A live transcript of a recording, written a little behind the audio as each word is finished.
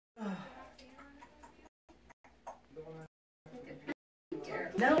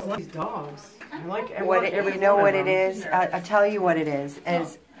No, these dogs. I like You know what it is? I'll tell you what it is.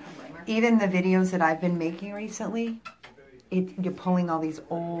 Even the videos that I've been making recently, you're pulling all these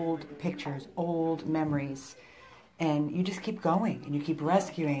old pictures, old memories, and you just keep going and you keep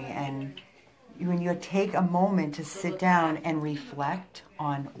rescuing. And when you take a moment to sit down and reflect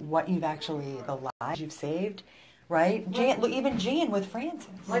on what you've actually, the lives you've saved, right? Even Jeanne with Francis.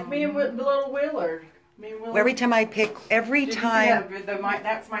 Like me and little Willard. Every time I pick,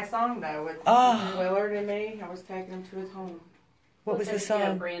 that's my song though. With Willard and me, I was taking him to his home. What was the song?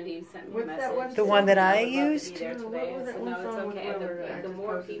 Yeah, Brandy sent me a message. The one that I used? Today. So no, it's okay. The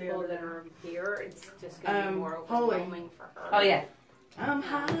more people that are here, it's just going to be more overwhelming for her. Oh yeah. I'm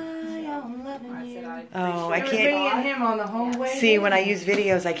high on loving you. I can't. can't. Me and him on the home way. See, when I use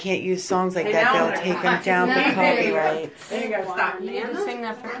videos, I can't use songs like that. They'll take them down for copyright. There you go. Stop. You need to sing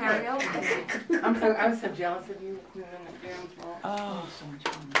that for karaoke. I was so jealous of you. Oh, so much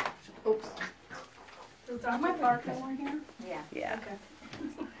fun. Oops. Is my park over here? Yeah. Okay.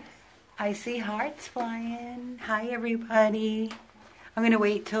 I see hearts flying. Hi, everybody. I'm going to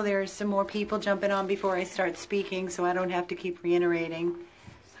wait till there's some more people jumping on before I start speaking so I don't have to keep reiterating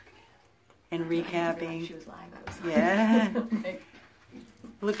and recapping. She was live. Yeah.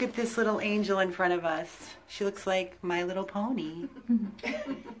 Look at this little angel in front of us. She looks like My Little Pony.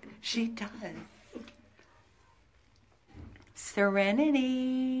 She does.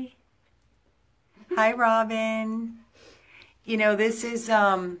 Serenity. Hi, Robin. You know, this is,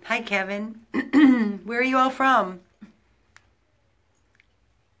 hi, Kevin. Where are you all from?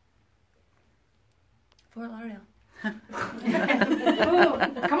 Fort Lauderdale. Ooh,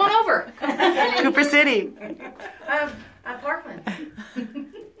 come on over. Cooper City. Parkland.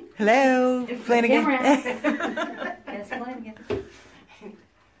 Hello, Flanagan. Yes, Flanagan.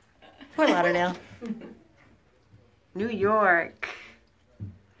 Fort Lauderdale. New York.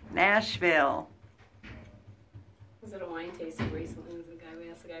 Nashville. I was at a wine tasting recently. We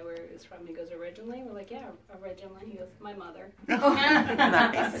asked the guy where he was from. He goes, originally? We're like, yeah, originally. He goes, my mother. Nice.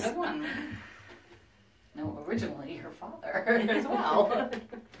 That's a good one. No, originally her father as well.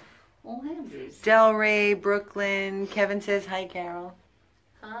 Old Hamsies. Delray, Brooklyn. Kevin says hi, Carol.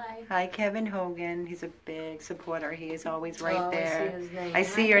 Hi. Hi, Kevin Hogan. He's a big supporter. He is always right there. I see his name. I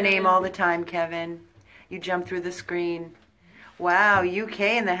see your name all the time, Kevin. You jump through the screen. Wow, UK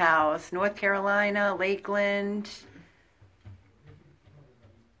in the house. North Carolina, Lakeland,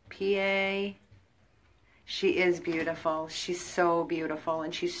 PA. She is beautiful. She's so beautiful,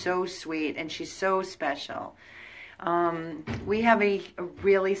 and she's so sweet, and she's so special. We have a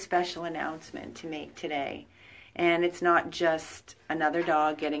really special announcement to make today, and it's not just another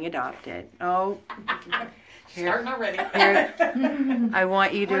dog getting adopted. Oh, Starting already. I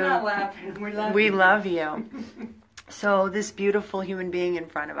want you to. We're not laughing. We love you. So this beautiful human being in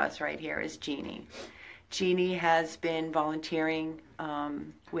front of us right here is Jeannie. Jeannie has been volunteering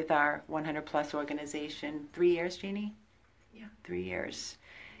with our 100 Plus organization. 3 years, Jeannie? Yeah. 3 years.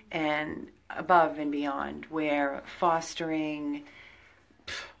 And above and beyond, we're fostering,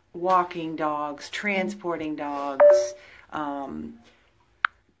 walking dogs, transporting dogs,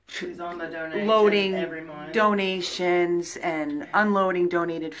 She's on the donation loading every month. Donations and unloading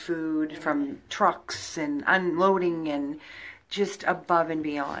donated food from trucks and unloading and just above and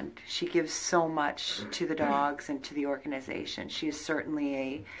beyond. She gives so much to the dogs and to the organization. She is certainly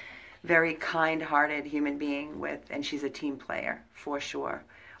a very kind-hearted human being and she's a team player for sure.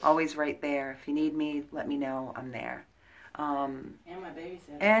 Always right there. If you need me, let me know. I'm there. And my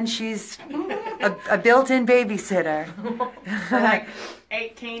babysitter. And she's a built-in babysitter. Like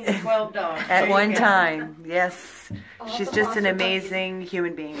 18 to 12 dogs. At one time, yes. She's just an amazing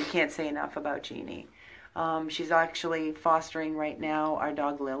human being. We can't say enough about Jeannie. She's actually fostering right now our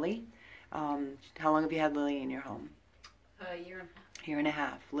dog Lily. How long have you had Lily in your home? A year and a half. Year and a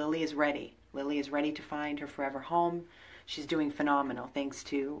half. Lily is ready. Lily is ready to find her forever home. She's doing phenomenal thanks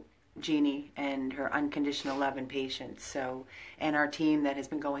to Jeannie and her unconditional love and patience. So, and our team that has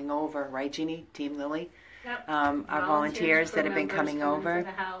been going over, right, Jeannie? Team Lily? Yep. Our volunteers that have been coming over, to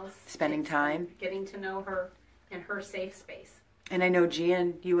the house, spending time. Getting to know her in her safe space. And I know,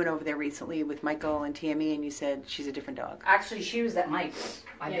 Jeanne, you went over there recently with Michael and Tammy, and you said she's a different dog. Actually, she was at Mike's.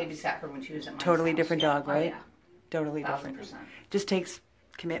 I babysat her when she was at Mike's. Totally house. different dog, right? Oh, yeah. Totally different. 1000%. Just takes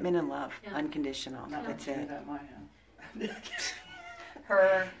commitment and love, Yeah. unconditional. That's it. At my house.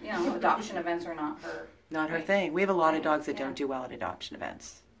 Her, adoption events are not her. Not her thing. We have a lot of dogs that don't do well at adoption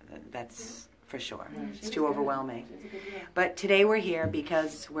events. That's for sure. It's too overwhelming. But today we're here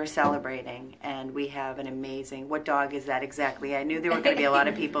because we're celebrating, and we have an amazing. What dog is that exactly? I knew there were going to be a lot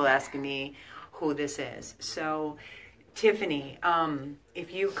of people asking me who this is. So Tiffany,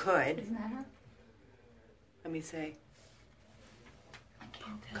 if you could, Isn't that her? let me see. I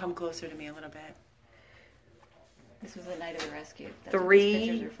can't tell. Come closer to me a little bit. This was the night of the rescue. That's what these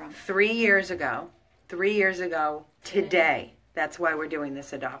pictures are from. 3 years ago. 3 years ago today. That's why we're doing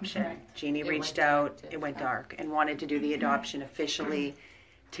this adoption. Right. Jeannie reached out. It went dark and wanted to do the adoption officially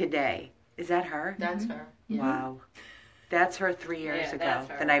today. Is that her? That's her. Wow. That's her 3 years Yeah, ago, that's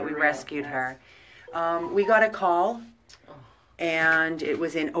her, the night we for real. rescued her. We got a call, and it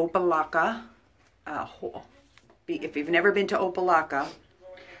was in Opelika. If you've never been to Opelika,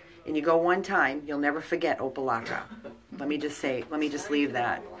 and you go one time, you'll never forget Opelika. Let me just leave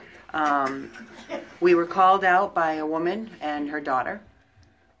that. We were called out by a woman and her daughter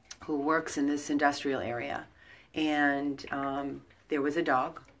who works in this industrial area. And there was a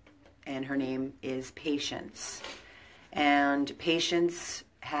dog, and her name is Patience. And Patience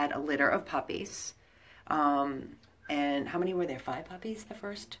had a litter of puppies. And how many were there? 5 puppies the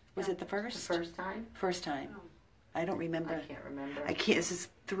first? Was it the first? The first time? First time. I don't remember. I can't remember. I can't. This is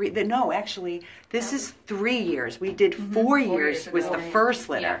 3. No, actually, this is 3 years. We did 4 years. Was the first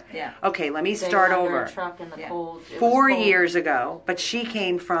litter? Yeah. Okay, let me They start were under over. a truck in the Yeah. cold. It was 4 cold. years ago, but she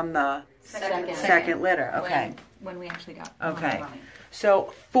came from the second litter. Okay. When we actually got. Okay. Mommy.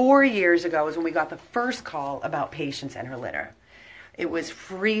 So 4 years ago is when we got the first call about Patience and her litter. It was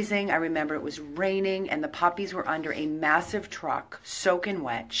freezing. I remember it was raining, and the puppies were under a massive truck, soaking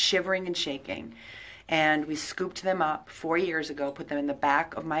wet, shivering and shaking. And we scooped them up 4 years ago, put them in the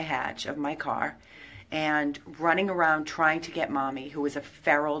back of my hatch of my car, and running around trying to get Mommy, who was a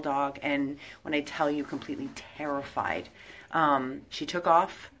feral dog, and when I tell you, completely terrified. She took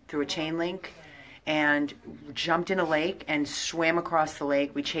off through a chain link and jumped in a lake and swam across the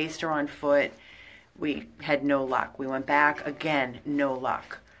lake. We chased her on foot. We had no luck. We went back again, no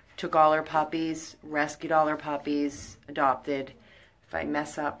luck. Took all her puppies, rescued all her puppies, adopted. If I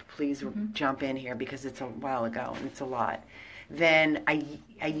mess up, please jump in here because it's a while ago and it's a lot. Then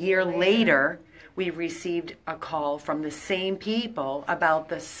a year later, we received a call from the same people about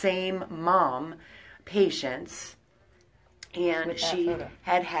the same mom, Patience. And With that she photo.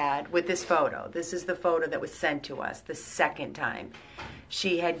 had with this photo. This is the photo that was sent to us the second time.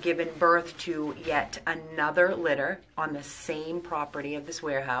 She had given birth to yet another litter on the same property of this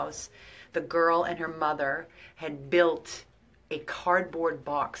warehouse. The girl and her mother had built a cardboard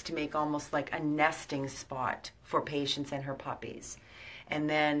box to make almost like a nesting spot for Patience and her puppies. And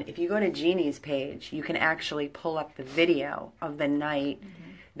then if you go to Jeannie's page, you can actually pull up the video of the night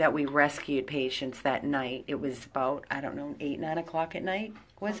that we rescued Patience that night. It was about, 8, 9 o'clock at night,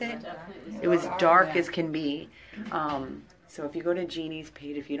 was it? It was dark as can be. So if you go to Jeannie's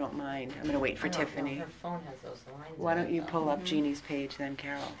page, if you don't mind, I'm going to wait for Tiffany. Her phone has those lines. Why don't you pull up Jeannie's page then,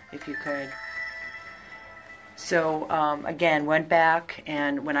 Carol, if you could. So, again, went back,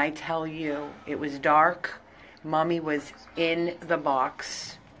 and when I tell you it was dark, Mommy was in the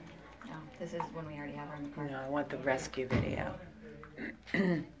box. No, this is when we already have her in the car. No, I want the rescue video.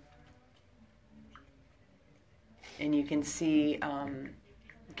 And you can see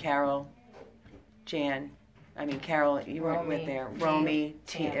Carol, Jeanne. Carol, you weren't with there. Romy,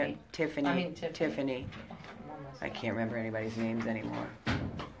 Tammy. Tiffany. Tiffany. I can't remember anybody's names anymore. Okay.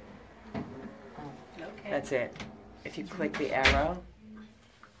 That's it. If you click the arrow.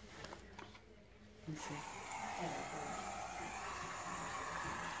 Let's see.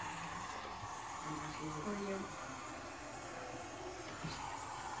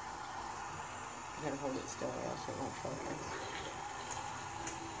 You gotta hold it still or else it won't focus.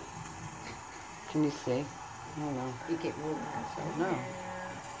 Can you see? I don't know. You get moving. So. No.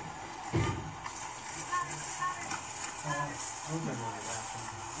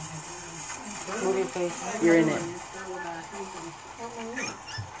 Move your face. You're in it.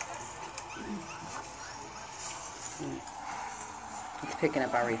 It's picking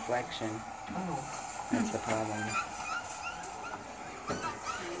up our reflection. Oh. That's the problem.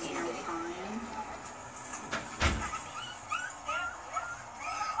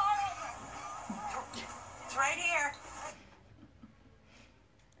 It's right here.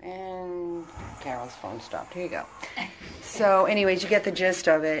 And Carol's phone stopped. Here you go. So anyways, you get the gist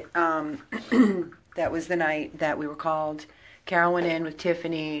of it. That was the night that we were called. Carol went in with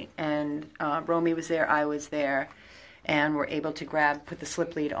Tiffany, and Romy was there, I was there, and we're able to put the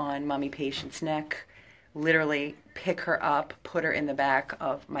slip lead on Mommy Patience's neck, literally pick her up, put her in the back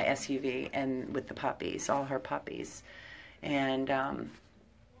of my SUV, and with the puppies, all her puppies. And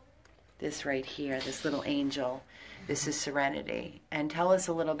this right here, this little angel, this is Serenity. And tell us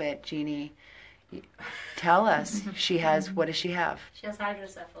a little bit, Jeannie, Tell us. She has, what does she have? She has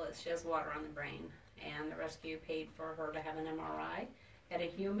hydrocephalus. She has water on the brain. And the rescue paid for her to have an MRI at a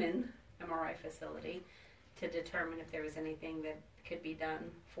human MRI facility to determine if there was anything that could be done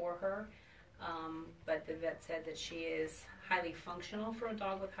for her. But the vet said that she is highly functional for a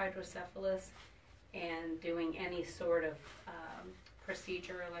dog with hydrocephalus, and doing any sort of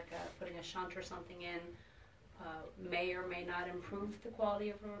procedure like putting a shunt or something in may or may not improve the quality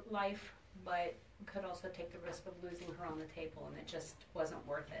of her life, but could also take the risk of losing her on the table, and it just wasn't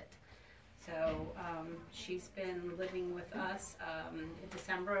worth it. So she's been living with us. In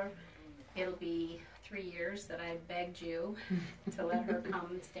December, it'll be 3 years that I begged you to let her come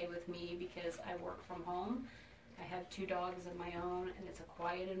and stay with me because I work from home. I have 2 dogs of my own, and it's a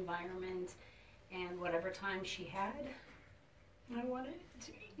quiet environment. And whatever time she had, I wanted it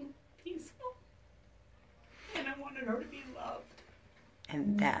to be peaceful. And I wanted her to be loved.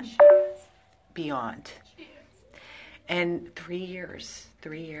 And that, She is. beyond. She is. And 3 years,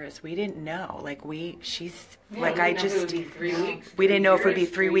 we didn't know. Like she's, Yeah, like we I didn't know if it just, would be 3 weeks. we didn't know if it would be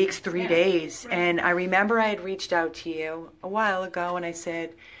 3 3 years, weeks, 3 yeah. days. And I remember I had reached out to you a while ago and I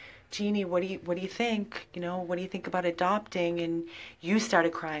said, Jeannie, what do you think? You know, what do you think about adopting? And you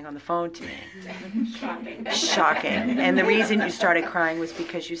started crying on the phone to me. Shocking. Shocking. And the reason you started crying was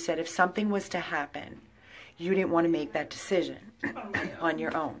because you said if something was to happen, you didn't want to make that decision on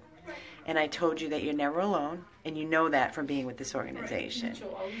your own. And I told you that you're never alone, and you know that from being with this organization.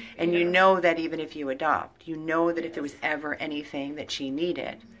 And you know that even if you adopt, you know that if there was ever anything that she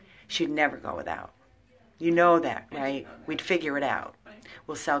needed, she'd never go without. You know that, right? We'd figure it out.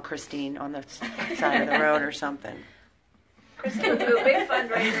 We'll sell Christine on the side of the road or something. Kristen will do a big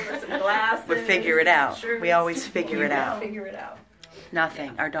fundraiser with some glasses. We'll figure it out. shirts. We always figure it out. Figure it out.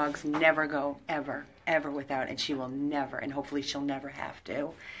 Nothing. Our dogs never go ever without, and she will never, and hopefully she'll never have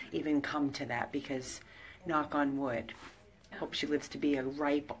to even come to that because, knock on wood, hope she lives to be a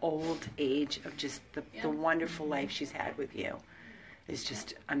ripe old age of just the wonderful life she's had with you. Is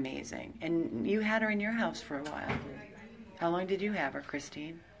just amazing. And you had her in your house for a while. How long did you have her,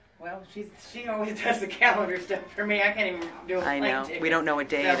 Christine? Well, she always does the calendar stuff for me. I can't even do a I know. plane We don't know what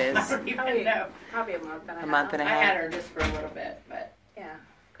day it is. I don't even know. Probably a month and a half. A month and a I half. had her just for a little bit, but Yeah.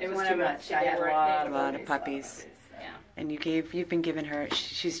 it was too Whenever much. she I did had a work, lot they- of lot of puppies. Yeah. And you've been giving her,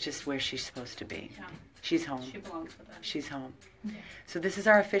 she's just where she's supposed to be. Yeah. She's home. She belongs with us. She's home. So this is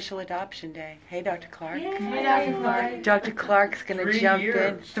our official adoption day. Hey, Dr. Clark. Hi, Dr. Clark. Dr. Clark's going to 3 jump in.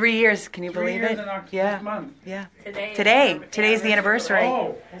 years. 3 years. Can you 3 believe years it? in Yeah. this month. Yeah. Today. Today's the anniversary.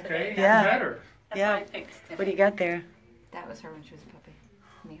 Oh, okay. Yeah. Even better. That's Yeah. what I picked today. What do you got there? That was her when she was a puppy.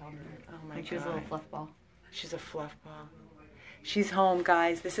 Me holding her. Oh my Like she was a little God. fluff ball. She's a fluff ball. She's home,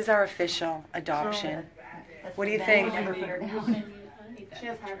 guys. This is our official adoption. What do you think? Never put her down. She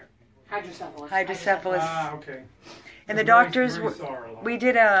has Hydrocephalus. Hydrocephalus. Ah, okay. And the Maurice- doctors, Maurice saw her a lot. we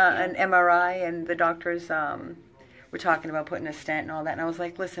did an MRI, and the doctors were talking about putting a stent and all that. And I was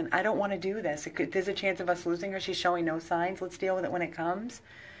like, listen, I don't want to do this. There's a chance of us losing her. She's showing no signs. Let's deal with it when it comes.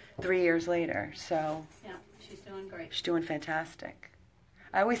 3 years later. So Yeah, she's doing great. she's doing fantastic.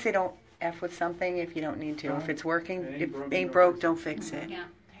 I always say don't F with something if you don't need to. If it's working, It ain't if broke, ain't don't broke, fix it. don't fix it. Yeah.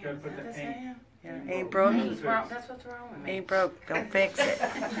 Gotta put the ain't. Yeah, ain't broke, That's what's wrong with me. ain't broke, don't fix it.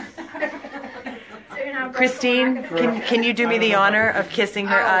 So you're not Christine, can you do me the honor of kissing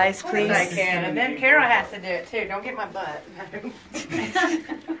her eyes, please? I can, and then Carol has to do it too. Don't get my butt.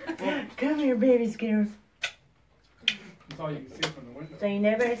 Come here, baby Skittles. That's all you can see from the window. So you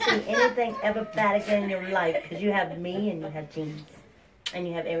never see anything ever bad again in your life because you have me and you have Jeans. And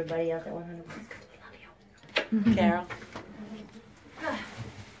you have everybody else at 100%. Carol?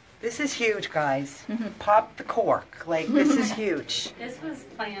 This is huge, guys. Pop the cork. Like, this is huge. This was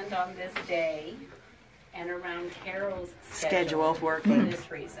planned on this day and around Carol's Schedule for working.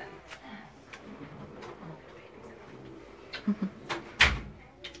 this reason.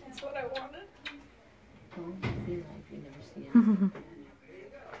 That's what I wanted.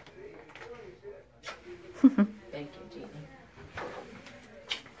 Thank you, Jeannie.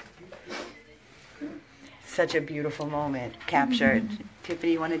 Such a beautiful moment captured.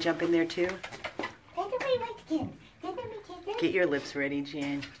 Tiffany, you want to jump in there too? Get your lips ready,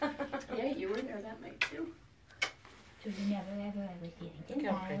 Jeanne. Yeah, you were there that night too.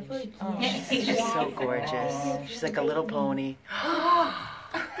 She's so gorgeous. She's like a little pony.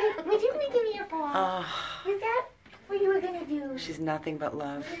 Would you give me your paw? Oh, Is that what you were gonna do? she's nothing but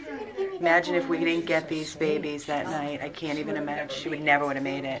love. Give me that Imagine if paw. we didn't get these babies that night. I can't even imagine. She would never would have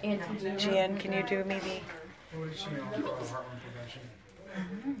made it. Jeanne, can you do me the... What is she on for heartworm prevention?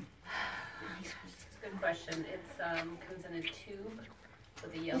 It's a good question. It comes in a tube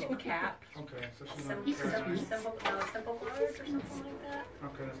with a yellow cap. Okay, so she's Simple, not. He's so Okay, sweet. simple colors or something like that.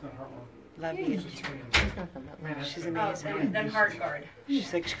 that's not heartworm. Love you. It's just green. She's not from that. Man, that's She's good. amazing. Then heart guard.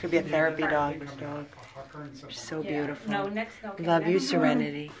 She's like she could be a therapy dog. This dog. So She's so Yeah. beautiful. No, next. No, okay, Love you, next guard.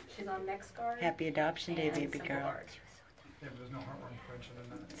 Serenity. She's on next guard. Happy adoption day, and baby simple girl. guard. Yeah, but there's no heartworm prevention in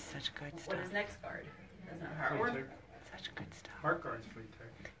that. Such good What stuff. is next guard? Isn't it Flea heartworm? tick. Such good stuff. Heart guard's flea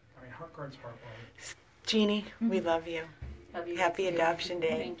tick. I mean, heart guard's heartworm. Jeannie, we love you. Love you Happy guys. adoption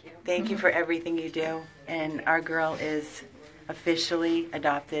day. Thank you. Thank you for everything you do. And our girl is officially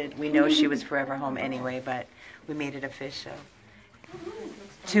adopted. We know she was forever home anyway, but we made it official.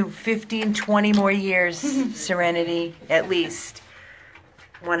 To 15, 20 more years, Serenity, at least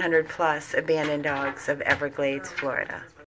 100 plus abandoned dogs of Everglades, Florida.